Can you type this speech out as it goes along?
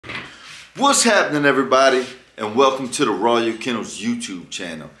What's happening, everybody, and welcome to the Royal Kennels YouTube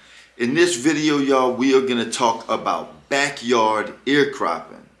channel. In this video, y'all, we are going to talk about backyard ear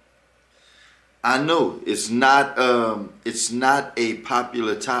cropping. I know it's not a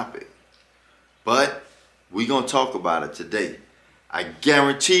popular topic, but we're going to talk about it today. I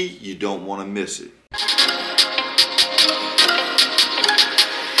guarantee you don't want to miss it.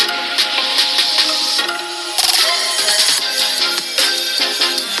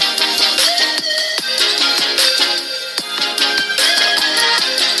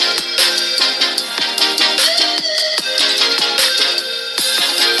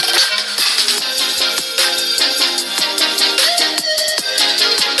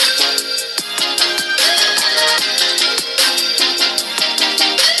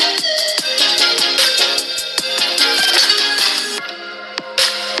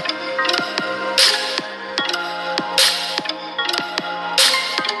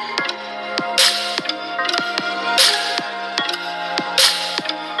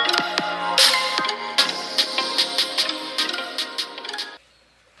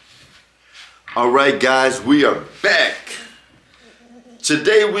 Alright guys, we are back.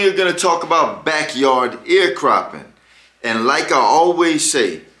 Today we are going to talk about backyard ear cropping. And like I always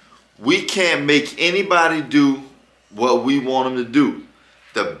say, we can't make anybody do what we want them to do.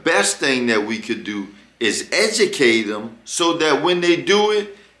 The best thing that we could do is educate them so that when they do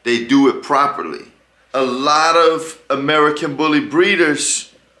it properly. A lot of American Bully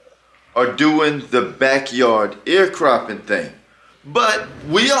breeders are doing the backyard ear cropping thing. But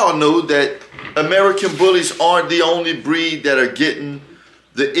we all know that American Bullies aren't the only breed that are getting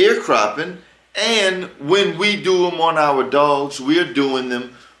the ear cropping. And when we do them on our dogs, we're doing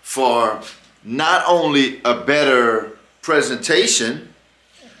them for not only a better presentation,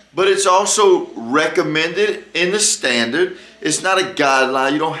 but it's also recommended in the standard. It's not a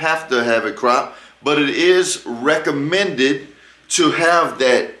guideline. You don't have to have it cropped, but it is recommended to have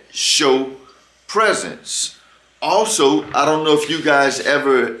that show presence. Also, I don't know if you guys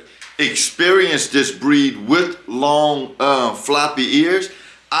ever experienced this breed with long floppy ears.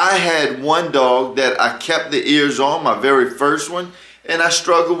 I had one dog that I kept the ears on, my very first one, and I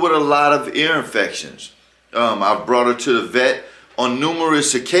struggled with a lot of ear infections. I brought her to the vet on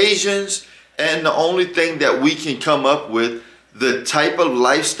numerous occasions, and the only thing that we can come up with, the type of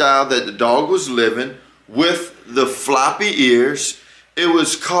lifestyle that the dog was living with the floppy ears, it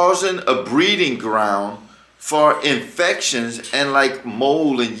was causing a breeding ground for infections and like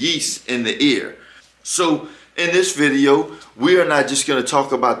mold and yeast in the ear. So in this video, we are not just going to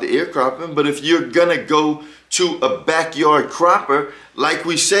talk about the ear cropping, but if you're going to go to a backyard cropper, like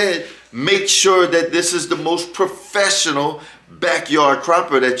we said, make sure that this is the most professional backyard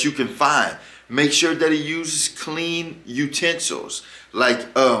cropper that you can find. Make sure that he uses clean utensils like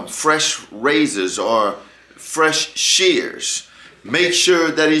fresh razors or fresh shears. Make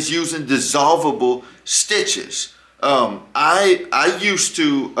sure that he's using dissolvable stitches. I used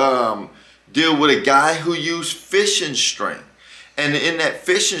to deal with a guy who used fishing string, and in that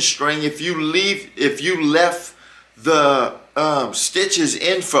fishing string, if you left the stitches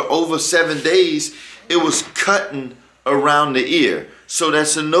in for over 7 days, it was cutting around the ear. So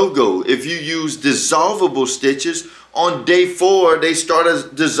that's a no-go. If you use dissolvable stitches, on day 4 they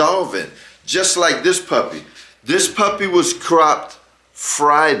started dissolving, just like this puppy. This puppy was cropped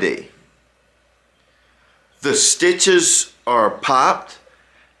Friday. The stitches are popped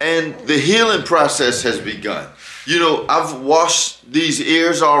and the healing process has begun. You know, I've washed these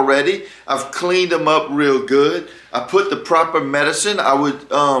ears already. I've cleaned them up real good. I put the proper medicine. I would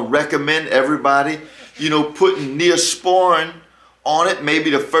recommend everybody, you know, putting Neosporin on it,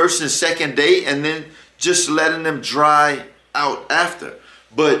 maybe the first and second day, and then just letting them dry out after.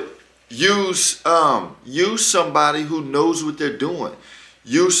 But use somebody who knows what they're doing.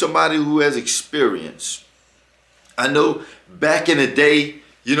 Use somebody who has experience. I know back in the day,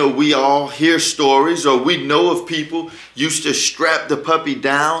 you know, we all hear stories, or we know of people used to strap the puppy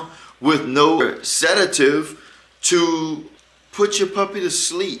down with no sedative to put your puppy to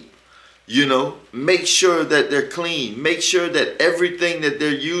sleep. You know, make sure that they're clean. Make sure that everything that they're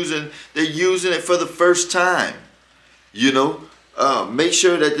using it for the first time. You know, make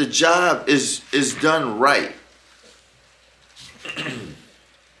sure that the job is done right.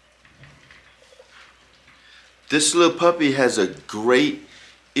 This little puppy has a great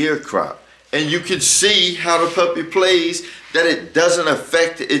ear crop, and you can see how the puppy plays, that it doesn't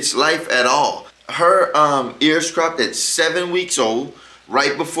affect its life at all. Her ears cropped at 7 weeks old,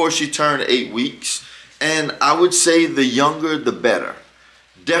 right before she turned 8 weeks, and I would say the younger the better.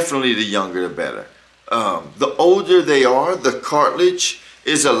 Definitely the younger the better. The older they are, the cartilage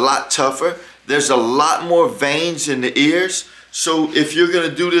is a lot tougher. There's a lot more veins in the ears. So if you're going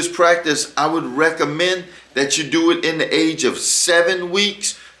to do this practice, I would recommend that you do it in the age of 7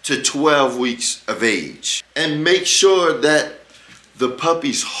 weeks to 12 weeks of age. And make sure that the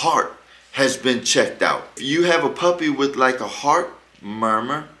puppy's heart has been checked out. If you have a puppy with like a heart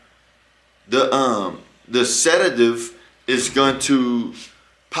murmur, the sedative is going to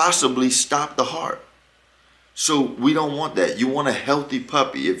possibly stop the heart. So we don't want that. You want a healthy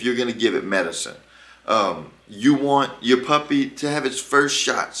puppy if you're going to give it medicine. You want your puppy to have its first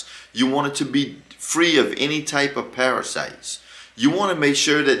shots. You want it to be free of any type of parasites. You want to make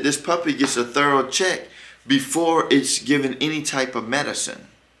sure that this puppy gets a thorough check before it's given any type of medicine.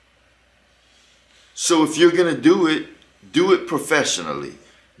 So if you're going to do it professionally.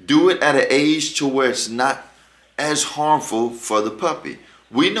 Do it at an age to where it's not as harmful for the puppy.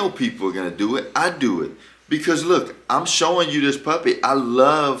 We know people are going to do it. I do it. Because look, I'm showing you this puppy. I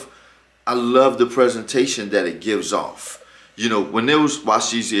love the presentation that it gives off. You know, when there was,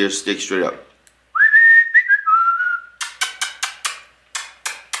 watch these ears stick straight up.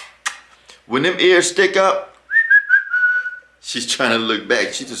 When them ears stick up, she's trying to look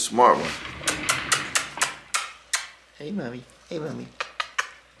back. She's a smart one. Hey, mommy. Hey, mommy.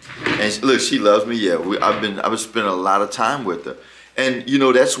 And look, she loves me. Yeah, I've been spending a lot of time with her. And you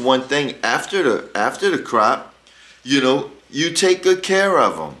know, that's one thing. After the crop, you know, you take good care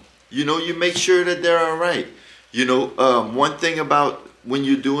of them. You know, you make sure that they're all right. You know, one thing about when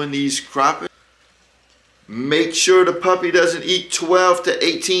you're doing these cropping, make sure the puppy doesn't eat 12 to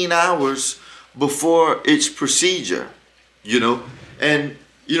 18 hours before its procedure. You know, and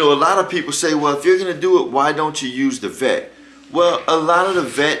you know, a lot of people say, well, if you're gonna do it, why don't you use the vet? Well, a lot of the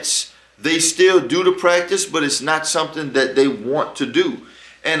vets, they still do the practice, but it's not something that they want to do.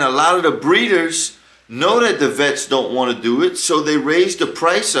 And a lot of the breeders know that the vets don't want to do it, so they raise the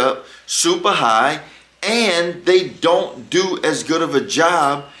price up super high, and they don't do as good of a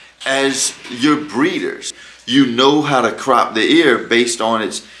job as your breeders. You know how to crop the ear based on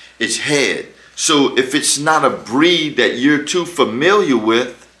its head. So if it's not a breed that you're too familiar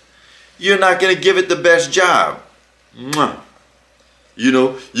with, you're not going to give it the best job. Mwah. You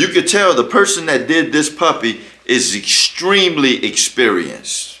know, you could tell the person that did this puppy is extremely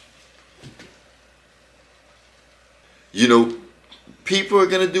experienced. You know, people are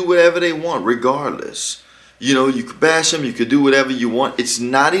going to do whatever they want regardless. You know, you could bash them, you could do whatever you want. It's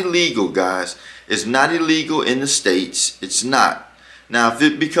not illegal, guys. It's not illegal in the States. It's not. Now, if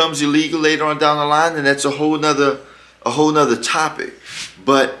it becomes illegal later on down the line, then that's a whole nother topic.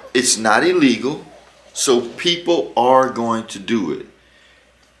 But it's not illegal, so people are going to do it.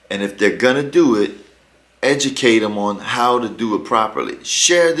 And if they're going to do it, educate them on how to do it properly.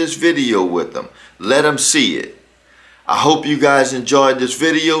 Share this video with them. Let them see it. I hope you guys enjoyed this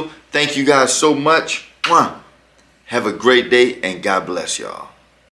video. Thank you guys so much. Have a great day, and God bless y'all.